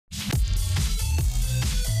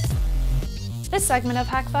This segment of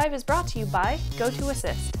Hak5 is brought to you by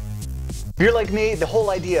GoToAssist. If you're like me, the whole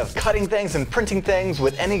idea of cutting things and printing things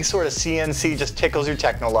with any sort of CNC just tickles your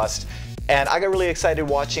technolust. And I got really excited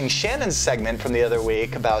watching Shannon's segment from the other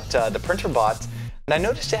week about the printer bot, and I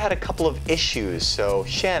noticed it had a couple of issues. So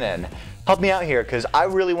Shannon, help me out here, because I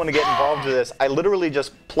really want to get involved with this. I literally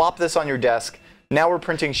just plop this on your desk. Now we're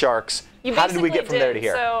printing sharks. How did we get from there to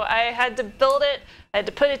here? So I had to build it, I had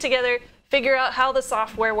to put it together, figure out how the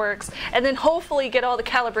software works, and then hopefully get all the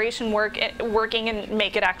calibration working and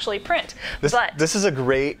make it actually print. This is a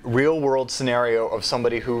great real-world scenario of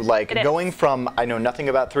somebody who, like, going from I know nothing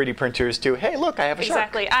about 3D printers to, hey, look, I have a shark.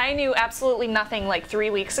 Exactly. I knew absolutely nothing like 3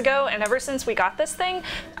 weeks ago, and ever since we got this thing,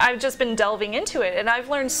 I've just been delving into it, and I've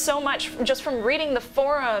learned so much just from reading the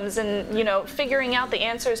forums and, you know, figuring out the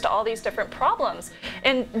answers to all these different problems.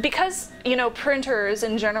 And because, you know, printers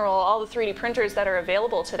in general, all the 3D printers that are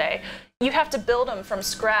available today, you have to build them from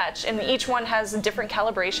scratch, and each one has different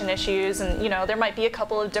calibration issues, and you know there might be a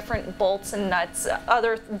couple of different bolts and nuts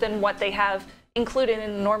other than what they have included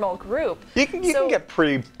in a normal group. You can get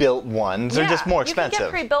pre-built ones. They're just more expensive. You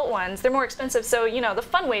can get pre-built ones. They're more expensive, so you know the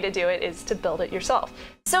fun way to do it is to build it yourself.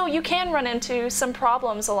 So you can run into some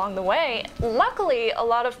problems along the way. Luckily, a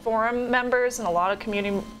lot of forum members and a lot of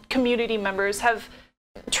community members have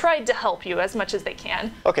tried to help you as much as they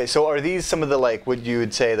can. Okay, so are these some of the, like, what you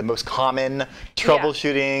would say the most common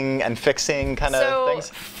troubleshooting and fixing kind of things?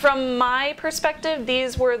 From my perspective,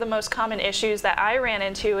 these were the most common issues that I ran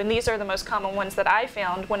into, and these are the most common ones that I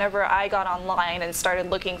found whenever I got online and started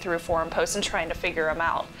looking through forum posts and trying to figure them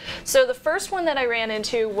out. So the first one that I ran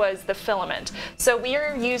into was the filament. So we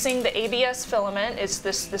are using the ABS filament. It's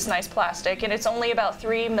this nice plastic, and it's only about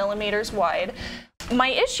 3 millimeters wide. My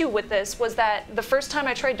issue with this was that the first time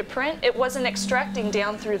I tried to print, it wasn't extracting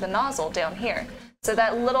down through the nozzle down here. So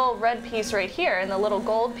that little red piece right here and the little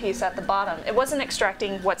gold piece at the bottom, it wasn't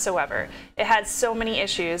extracting whatsoever. It had so many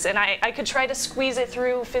issues, and I could try to squeeze it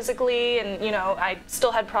through physically, and you know I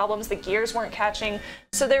still had problems. The gears weren't catching.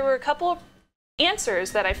 So there were a couple of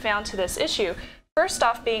answers that I found to this issue. First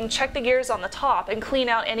off being, check the gears on the top and clean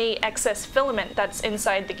out any excess filament that's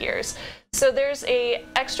inside the gears. So there's a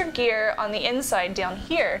extra gear on the inside down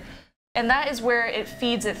here, and that is where it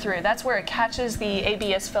feeds it through. That's where it catches the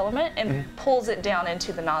ABS filament and pulls it down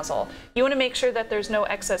into the nozzle. You want to make sure that there's no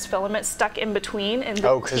excess filament stuck in between in the teeth.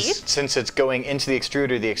 Oh, because since it's going into the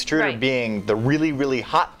extruder being the really, really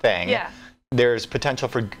hot thing, there's potential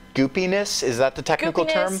for goopiness. Is that the technical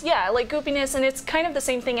term? Yeah, like goopiness, and it's kind of the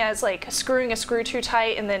same thing as like screwing a screw too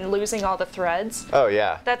tight and then losing all the threads. Oh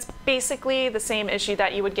yeah. That's basically the same issue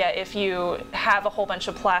that you would get if you have a whole bunch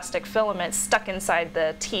of plastic filament stuck inside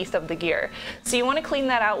the teeth of the gear. So you want to clean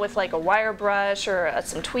that out with like a wire brush or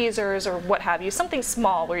some tweezers or what have you, something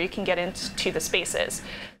small where you can get into the spaces.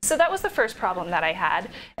 So that was the first problem that I had.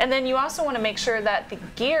 And then you also want to make sure that the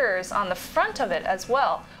gears on the front of it as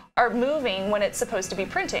well are moving when it's supposed to be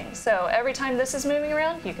printing. So every time this is moving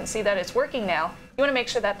around, you can see that it's working now. You want to make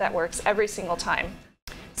sure that that works every single time.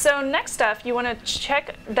 So next up, you want to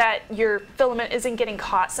check that your filament isn't getting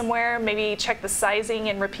caught somewhere. Maybe check the sizing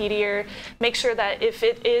in Repetier. Make sure that if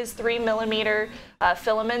it is 3 millimeter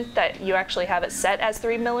filament, that you actually have it set as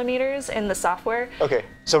 3 millimeters in the software. Okay,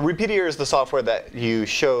 so Repetier is the software that you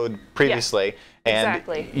showed previously. Yeah. And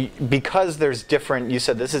exactly. Because there's different, you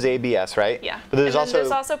said this is ABS, right? Yeah. But there's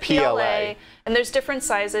also PLA, and there's different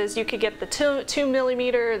sizes. You could get the 2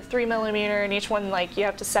 millimeter, the 3 millimeter, and each one, like, you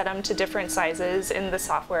have to set them to different sizes in the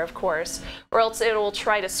software, of course, or else it will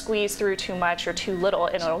try to squeeze through too much or too little,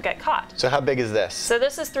 and it'll get caught. So how big is this? So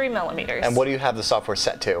this is 3 millimeters. And what do you have the software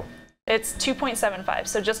set to? It's 2.75,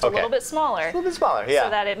 so just a little bit smaller. A little bit smaller, yeah. So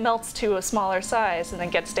that it melts to a smaller size and then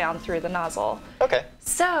gets down through the nozzle. Okay.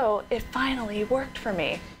 So it finally worked for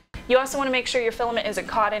me. You also want to make sure your filament isn't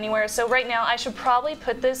caught anywhere. So right now I should probably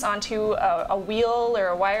put this onto a wheel or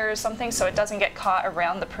a wire or something so it doesn't get caught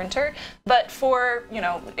around the printer. But for, you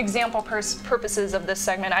know, example purposes of this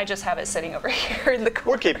segment, I just have it sitting over here in the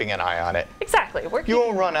corner. We're keeping an eye on it. Exactly. You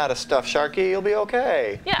won't run out of stuff, Sharky. You'll be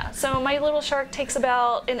okay. Yeah, so my little shark takes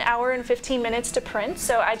about 1 hour and 15 minutes to print,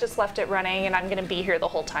 so I just left it running, and I'm going to be here the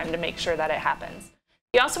whole time to make sure that it happens.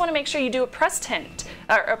 You also want to make sure you do a press tint,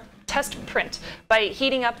 or a test print, by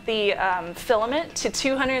heating up the filament to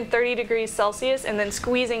 230 degrees Celsius and then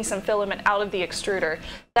squeezing some filament out of the extruder.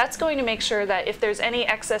 That's going to make sure that if there's any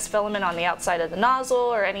excess filament on the outside of the nozzle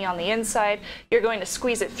or any on the inside, you're going to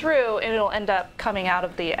squeeze it through and it'll end up coming out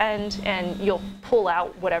of the end, and you'll pull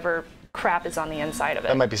out whatever crap is on the inside of it.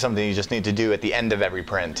 That might be something you just need to do at the end of every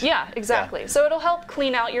print. Yeah, exactly. Yeah. So it'll help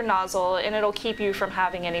clean out your nozzle, and it'll keep you from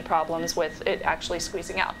having any problems with it actually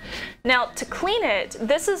squeezing out. Now, to clean it,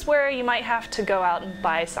 this is where you might have to go out and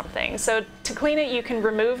buy something. So to clean it, you can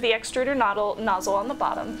remove the extruder nozzle on the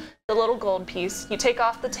bottom, the little gold piece. You take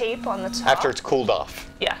off the tape on the top. After it's cooled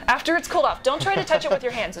off. Yeah, after it's cooled off. Don't try to touch it with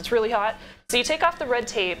your hands. It's really hot. So you take off the red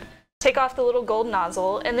tape, take off the little gold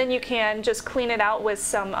nozzle, and then you can just clean it out with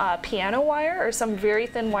some piano wire or some very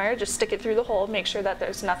thin wire. Just stick it through the hole, make sure that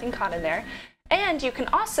there's nothing caught in there. And you can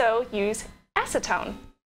also use acetone.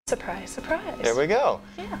 Surprise, surprise. There we go.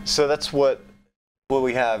 Yeah. So that's what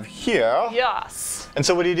we have here. Yes. And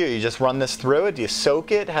so what do? You just run this through it? Do you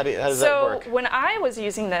soak it? How does that work? So when I was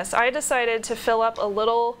using this, I decided to fill up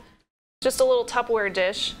just a little Tupperware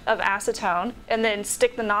dish of acetone and then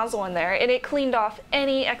stick the nozzle in there, and it cleaned off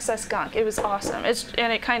any excess gunk. It was awesome.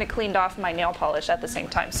 And it kind of cleaned off my nail polish at the same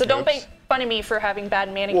time. So don't make fun of me for having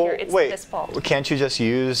bad manicure. It's this fault. Can't you just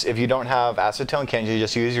use, if you don't have acetone, can't you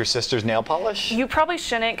just use your sister's nail polish? You probably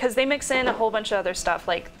shouldn't, because they mix in a whole bunch of other stuff,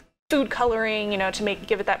 like food coloring, you know, to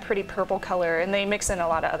give it that pretty purple color, and they mix in a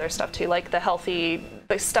lot of other stuff too, like the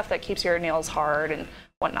stuff that keeps your nails hard and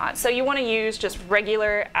whatnot. So you want to use just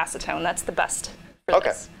regular acetone. That's the best for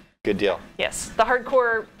this. Good deal. Yes, the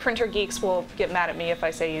hardcore printer geeks will get mad at me if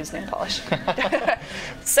I say use nail polish.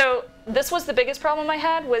 So this was the biggest problem I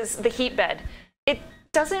had, was the heat bed. It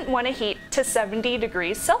doesn't want to heat to 70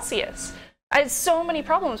 degrees Celsius. I had so many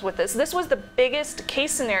problems with this. This was the biggest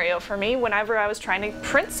case scenario for me whenever I was trying to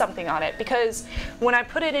print something on it, because when I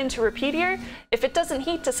put it into Repetier, if it doesn't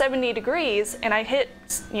heat to 70 degrees and I hit,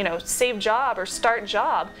 you know, save job or start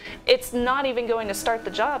job, it's not even going to start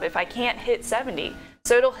the job if I can't hit 70.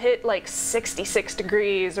 So it'll hit like 66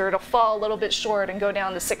 degrees, or it'll fall a little bit short and go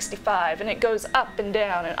down to 65, and it goes up and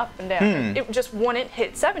down and up and down. It just wouldn't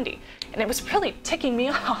hit 70, and it was really ticking me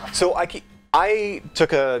off. So I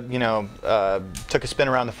took a spin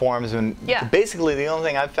around the forums, and basically the only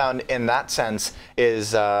thing I've found in that sense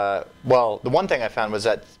is, well, the one thing I found was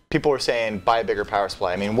that people were saying buy a bigger power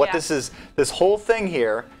supply. I mean, what this whole thing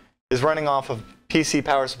here is running off of PC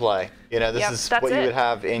power supply. You know, this is what you would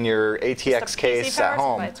have in your ATX case at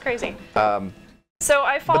home. It's crazy. So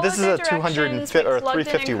I followed this is a 250 or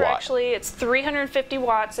 350 watt. Actually, it's 350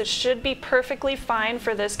 watts. It should be perfectly fine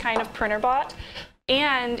for this kind of printer bot.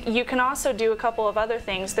 And you can also do a couple of other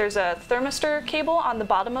things. There's a thermistor cable on the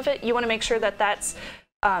bottom of it. You want to make sure that that's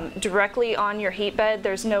directly on your heat bed.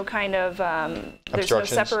 There's no kind of there's no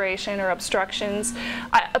separation or obstructions.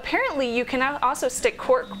 Apparently, you can also stick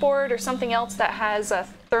corkboard or something else that has a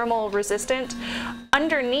thermal resistant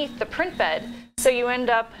underneath the print bed. So you end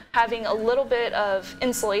up having a little bit of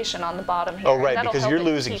insulation on the bottom here. Oh, right, because you're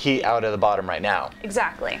losing heat out of the bottom right now.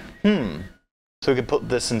 Exactly. So we could put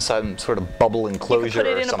this in some sort of bubble enclosure or something.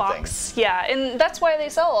 You could put it in a box, yeah, and that's why they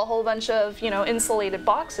sell a whole bunch of, you know, insulated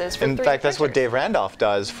boxes for 3D In fact, that's what Dave Randolph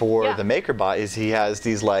does for the MakerBot. Is he has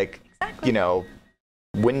these like, you know,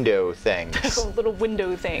 window things. Little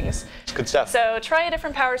window things. It's good stuff. So try a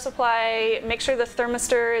different power supply, make sure the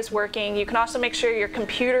thermistor is working. You can also make sure your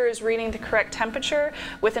computer is reading the correct temperature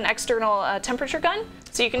with an external temperature gun.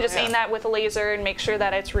 So you can just aim that with a laser and make sure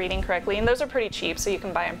that it's reading correctly. And those are pretty cheap, so you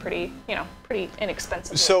can buy them pretty, you know, pretty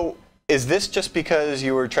inexpensive. So is this just because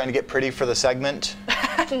you were trying to get pretty for the segment?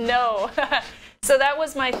 No. So that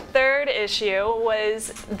was my third issue,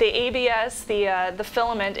 was the ABS, the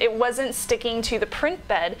filament. It wasn't sticking to the print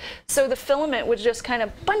bed, so the filament would just kind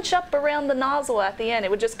of bunch up around the nozzle at the end.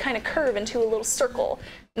 It would just kind of curve into a little circle.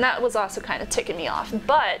 And that was also kind of ticking me off.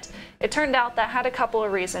 But it turned out that had a couple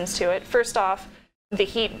of reasons to it. First off, the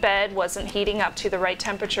heat bed wasn't heating up to the right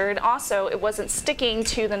temperature, and also it wasn't sticking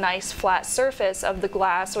to the nice flat surface of the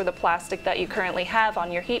glass or the plastic that you currently have on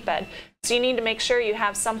your heat bed. So you need to make sure you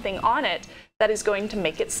have something on it that is going to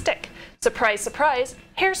make it stick. Surprise, surprise,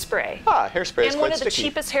 hairspray. Ah, hairspray is quite sticky. And one of the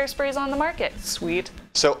cheapest hairsprays on the market. Sweet.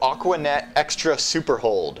 So Aquanet Extra Super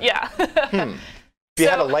Hold. Yeah. If you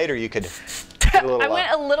had a lighter, you could get a little I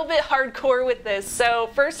went a little bit hardcore with this.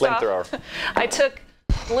 So first off, I took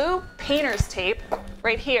blue painter's tape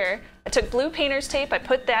right here. I took blue painter's tape, I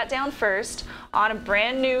put that down first on a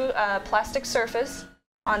brand new plastic surface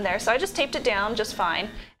on there. So I just taped it down just fine.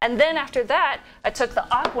 And then after that, I took the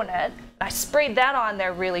Aquanet, and I sprayed that on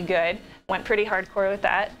there really good. Went pretty hardcore with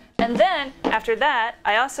that. And then after that,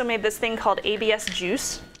 I also made this thing called ABS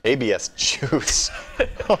juice. ABS juice.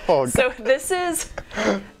 Oh, God. So this is,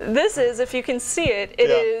 if you can see it, it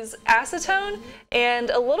is acetone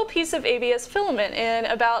and a little piece of ABS filament, and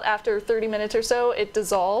about after 30 minutes or so, it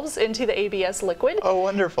dissolves into the ABS liquid. Oh,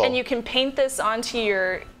 wonderful. And you can paint this onto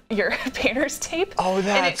your your painter's tape. Oh,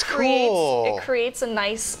 that's cool. It creates a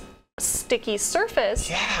nice sticky surface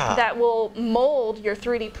yeah. that will mold your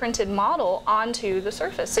 3D printed model onto the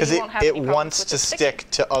surface. So you won't have it any problems wants with to it sticking.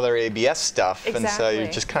 stick to other ABS stuff, Exactly. and so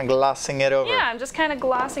you're just kind of glossing it over. Yeah, I'm just kind of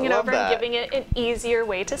glossing it over and giving it an easier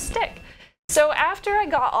way to stick. So after I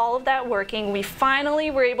got all of that working, we finally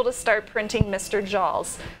were able to start printing Mr.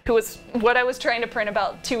 Jaws, who was what I was trying to print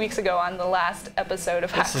about 2 weeks ago on the last episode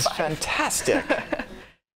of Hak5. This is fantastic.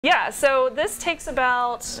 Yeah, so this takes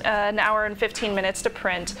about an hour and 15 minutes to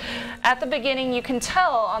print. At the beginning, you can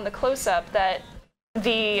tell on the close-up that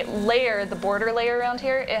the layer, the border layer around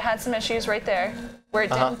here, it had some issues right there where it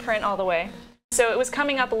didn't print all the way. So it was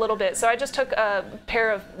coming up a little bit. So I just took a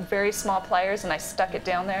pair of very small pliers and I stuck it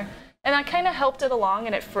down there. And I kind of helped it along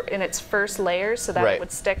in its first layer so that it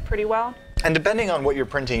would stick pretty well. And depending on what you're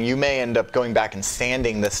printing, you may end up going back and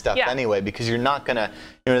sanding this stuff anyway, because you're not going to,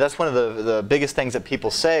 that's one of the biggest things that people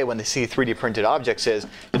say when they see 3D printed objects is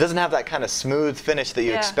it doesn't have that kind of smooth finish that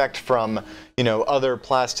you expect from, other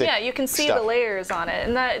plastic Yeah, you can see the layers on it,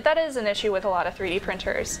 and that is an issue with a lot of 3D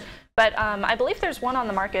printers. But I believe there's one on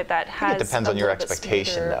the market that has it depends on your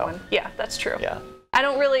expectation, though. One. Yeah, that's true. Yeah. I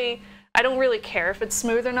don't really care if it's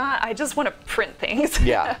smooth or not. I just want to print things.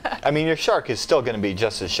 Yeah. I mean, your shark is still going to be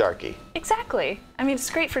just as sharky. Exactly. I mean, it's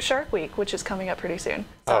great for Shark Week, which is coming up pretty soon.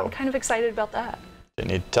 So I'm kind of excited about that.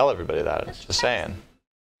 Didn't need to tell everybody that. Just saying.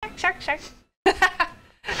 Shark.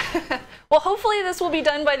 Well, hopefully this will be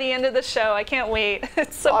done by the end of the show. I can't wait.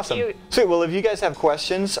 It's so awesome. Cute. Sweet. Well, if you guys have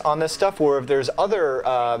questions on this stuff, or if there's other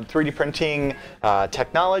 3D printing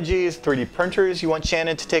technologies, 3D printers you want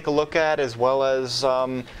Shannon to take a look at, as well as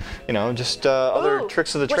just other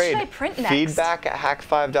tricks of the trade, what should I print next? feedback at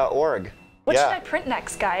hak5.org. What should I print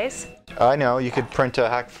next, guys? I know. You could print a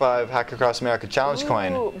Hak5 Hack Across America Challenge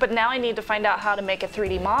coin. But now I need to find out how to make a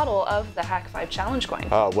 3D model of the Hak5 Challenge coin.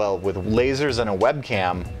 Oh, well, with lasers and a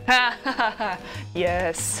webcam.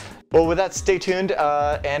 Yes. Well, with that, stay tuned,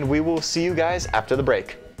 and we will see you guys after the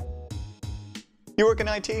break. You work in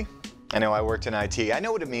IT? I know I worked in IT. I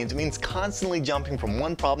know what it means. It means constantly jumping from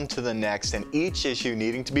one problem to the next and each issue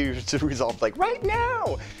needing to be resolved like right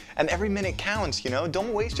now. And every minute counts,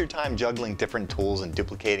 Don't waste your time juggling different tools and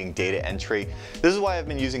duplicating data entry. This is why I've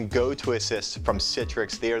been using GoToAssist from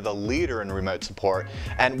Citrix. They are the leader in remote support.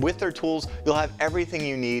 And with their tools, you'll have everything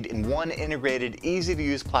you need in one integrated,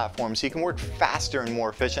 easy-to-use platform so you can work faster and more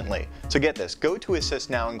efficiently. So get this, GoToAssist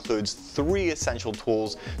now includes 3 essential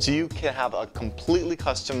tools so you can have a completely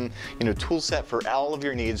custom tool set for all of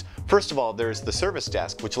your needs. First of all, there's the service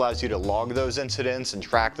desk, which allows you to log those incidents and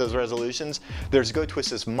track those resolutions. There's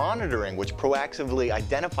GoToAssist monitoring, which proactively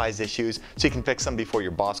identifies issues so you can fix them before your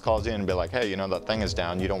boss calls in and be like, hey, that thing is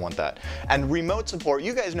down, you don't want that. And remote support,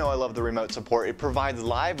 you guys know I love the remote support. It provides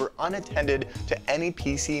live or unattended to any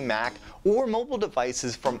PC, Mac, or mobile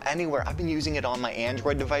devices from anywhere. I've been using it on my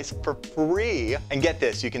Android device for free. And get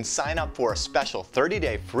this, you can sign up for a special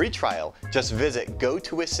 30-day free trial. Just visit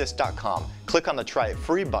gotoassist.com, click on the Try It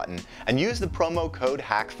Free button, and use the promo code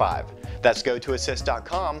HAK5. That's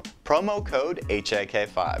gotoassist.com, promo code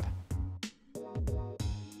HAK5.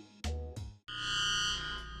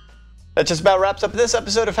 That just about wraps up this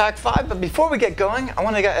episode of Hak5, but before we get going, I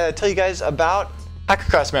want to tell you guys about Hack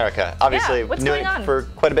Across America. Obviously, what's doing going on? it for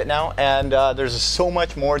quite a bit now, and there's so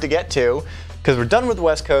much more to get to, because we're done with the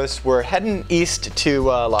West Coast, we're heading east to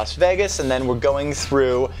Las Vegas, and then we're going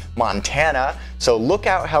through Montana, so look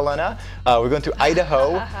out Helena. We're going through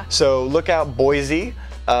Idaho, so look out Boise.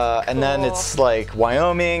 And then it's like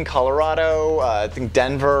Wyoming, Colorado, I think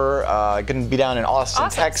Denver, going to be down in Austin,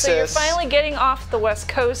 Texas. So you're finally getting off the West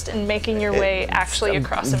Coast and making your way actually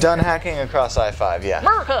across America. Done hacking across I-5,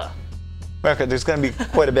 yeah. America, there's going to be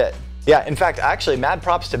quite a bit. Yeah, in fact, actually, mad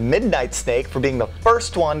props to Midnight Snake for being the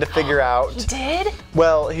first one to figure out. He did?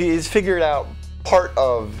 Well, he's figured out part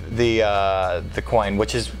of the coin,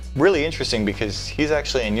 which is really interesting because he's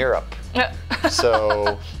actually in Europe.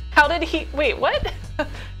 So. How did he? Wait, what?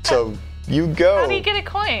 So you go. How do you get a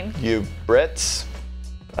coin? You Brits?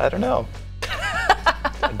 I don't know.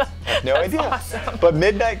 I have no idea. Awesome. But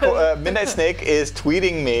Midnight Snake is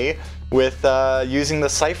tweeting me with using the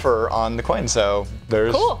cipher on the coin. So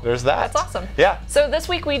there's that. That's awesome. Yeah. So this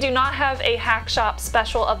week we do not have a Hack Shop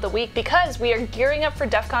special of the week because we are gearing up for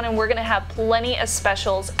DEF CON and we're going to have plenty of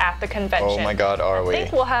specials at the convention. Oh my God, are we? I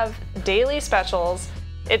think we'll have daily specials.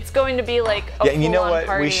 It's going to be like a you know what?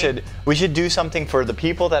 party. We should do something for the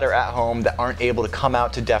people that are at home that aren't able to come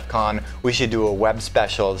out to DEF CON. We should do a web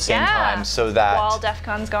special at the same time so that while DEF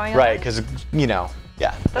CON's going on. Right, because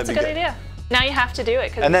yeah. That's a good idea. Now you have to do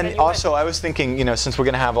it. And then also, I was thinking, you know, since we're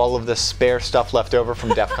gonna have all of this spare stuff left over from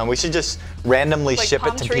DEF CON, we should just randomly Like ship it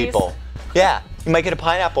palm to trees? people. Yeah, you might get a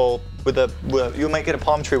pineapple with a. You might get a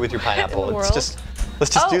palm tree with your pineapple. in the Let's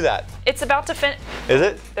world? just do that. It's about to finish. Is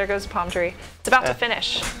it? There goes the palm tree. It's about to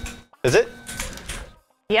finish. Is it?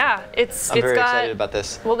 Yeah, I'm very excited about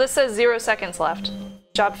this. Well, this says 0 seconds left.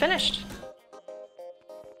 Job finished.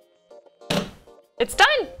 It's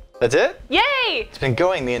done. That's it? Yay! It's been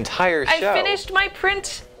going the entire show. I finished my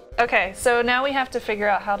print. Okay, so now we have to figure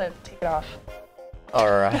out how to take it off. All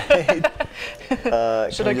right.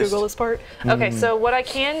 Should I Google this part? Okay, so what I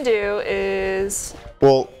can do is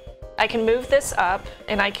I can move this up,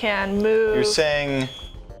 and I can move. You're saying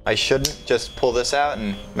I shouldn't just pull this out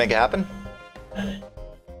and make it happen?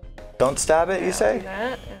 Don't stab it, you say? Do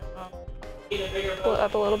that. Pull it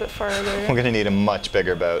up a little bit farther. We're gonna need a much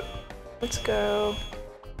bigger boat. Let's go.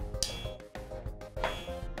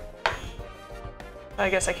 I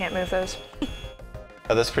guess I can't move those.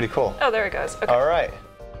 Oh, that's pretty cool. Oh, there it goes. Okay. All right.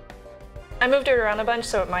 I moved it around a bunch,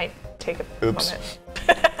 so it might take a Oops. moment.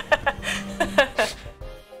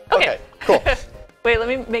 Okay, cool. Wait, let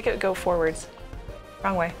me make it go forwards.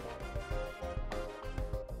 Wrong way.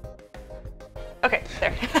 Okay,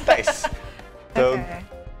 there. Nice. So, Okay.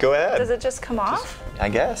 go ahead. Does it just come off? I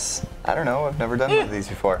guess. I don't know. I've never done one of these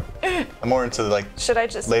before. I'm more into like Should I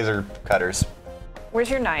just... laser cutters. Where's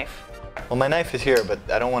your knife? Well, my knife is here, but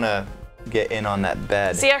I don't want to get in on that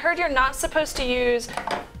bed. See, I heard you're not supposed to use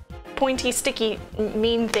pointy, sticky,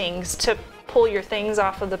 mean things to pull your things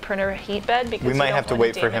off of the printer heat bed because We you might don't have to want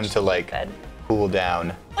wait for him damage to the heat like bed. cool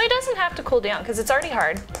down. Well, it doesn't have to cool down because it's already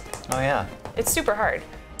hard. Oh yeah. It's super hard.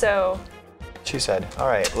 So She said. All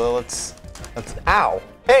right. Well, let's. Ow!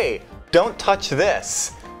 Hey! Don't touch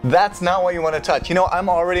this. That's not what you want to touch. You know, I'm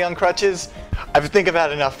already on crutches. I think I've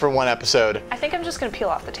had enough for one episode. I think I'm just gonna peel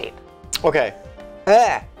off the tape. Okay.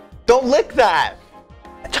 Don't lick that.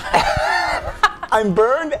 I'm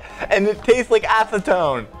burned, and it tastes like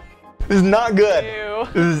acetone. This is not good. Ew.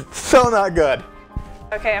 This is so not good.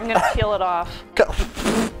 Okay, I'm gonna peel it off.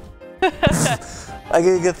 I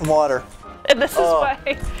gotta get some water. And this is why.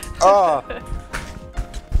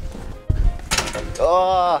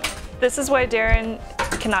 This is why Darren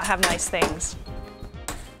cannot have nice things.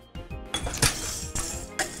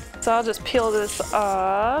 So I'll just peel this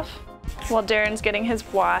off while Darren's getting his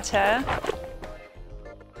water.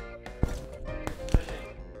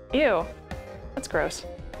 Ew, that's gross.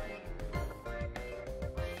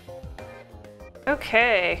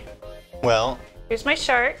 Okay, Well, here's my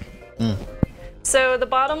shark. So the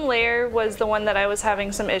bottom layer was the one that I was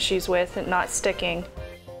having some issues with and not sticking.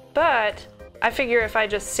 But I figure if I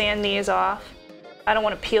just sand these off, I don't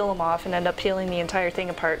want to peel them off and end up peeling the entire thing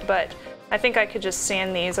apart, but I think I could just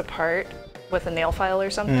sand these apart with a nail file or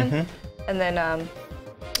something, and then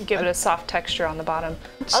give it a soft texture on the bottom.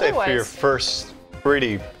 I'd say for your first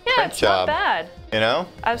 3D yeah, print it's job, not bad. you know?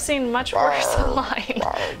 I've seen much worse online.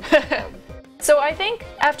 So I think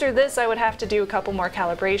after this I would have to do a couple more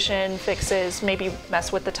calibration fixes, maybe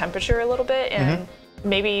mess with the temperature a little bit, and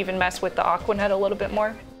maybe even mess with the Aquanet a little bit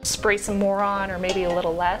more, spray some more on, or maybe a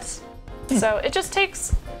little less. So it just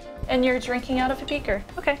takes, and you're drinking out of a beaker.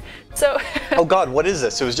 Okay, so. Oh God, what is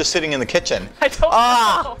this? It was just sitting in the kitchen. I don't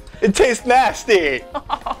know. It tastes nasty.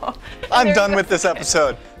 Oh. I'm done with this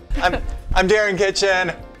episode. I'm Darren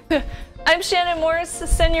Kitchen. I'm Shannon Morris.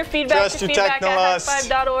 Send your feedback Just to your feedback at technolust.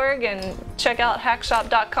 hak5.org and check out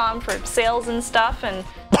hakshop.com for sales and stuff, and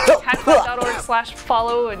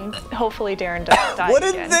hak5.org/follow, and hopefully Darren doesn't die What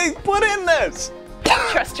did again. they put in this?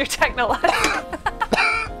 Trust your technolust.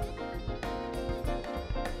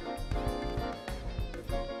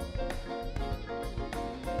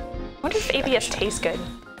 I wonder if ABS tastes good.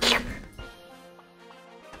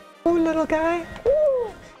 Ooh, little guy.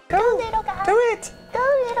 Ooh, go little guy. Do it.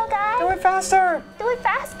 Go little guy. Do it faster. Do it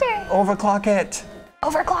faster. Overclock it.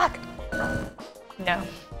 Overclock. No.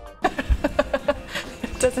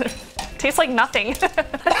 It doesn't taste like nothing.